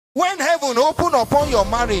When heaven open upon your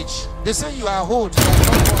marriage, they say you are old.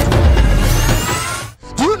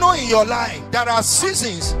 Do you know in your life there are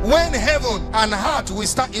seasons when heaven and heart will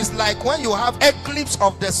start? It's like when you have eclipse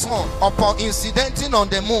of the sun upon incidenting on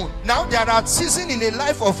the moon. Now there are seasons in the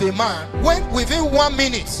life of a man when within 1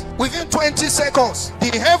 minute, within 20 seconds,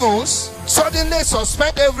 the heavens suddenly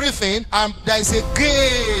suspend everything and there is a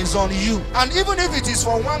gaze on you. And even if it is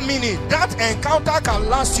for 1 minute, that encounter can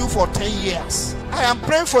last you for 10 years. I am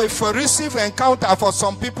praying for a receive encounter for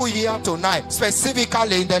some people here tonight,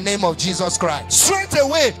 specifically in the name of Jesus Christ. Straight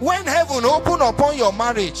away, when heaven open upon your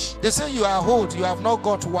marriage, they say you are old, you have not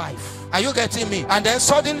got wife. Are you getting me? And then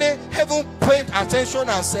suddenly heaven paid attention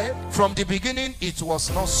and said, from the beginning it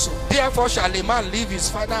was not so. Therefore shall a man leave his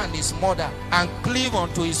father and his mother and cleave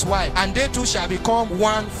unto his wife, and they two shall become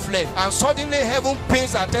one flesh. And suddenly heaven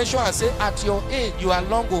pays attention and says, at your age you are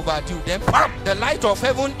long overdue. Then bam, the light of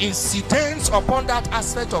heaven incidents upon that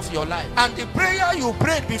aspect of your life. And the prayer you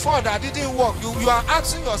prayed before that didn't work, you are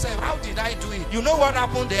asking yourself, how did I do it? You know what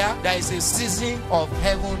happened there? There is a season of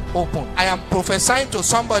heaven open. I am prophesying to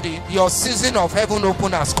somebody, your season of heaven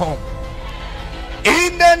open has come.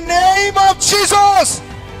 In the name of Jesus.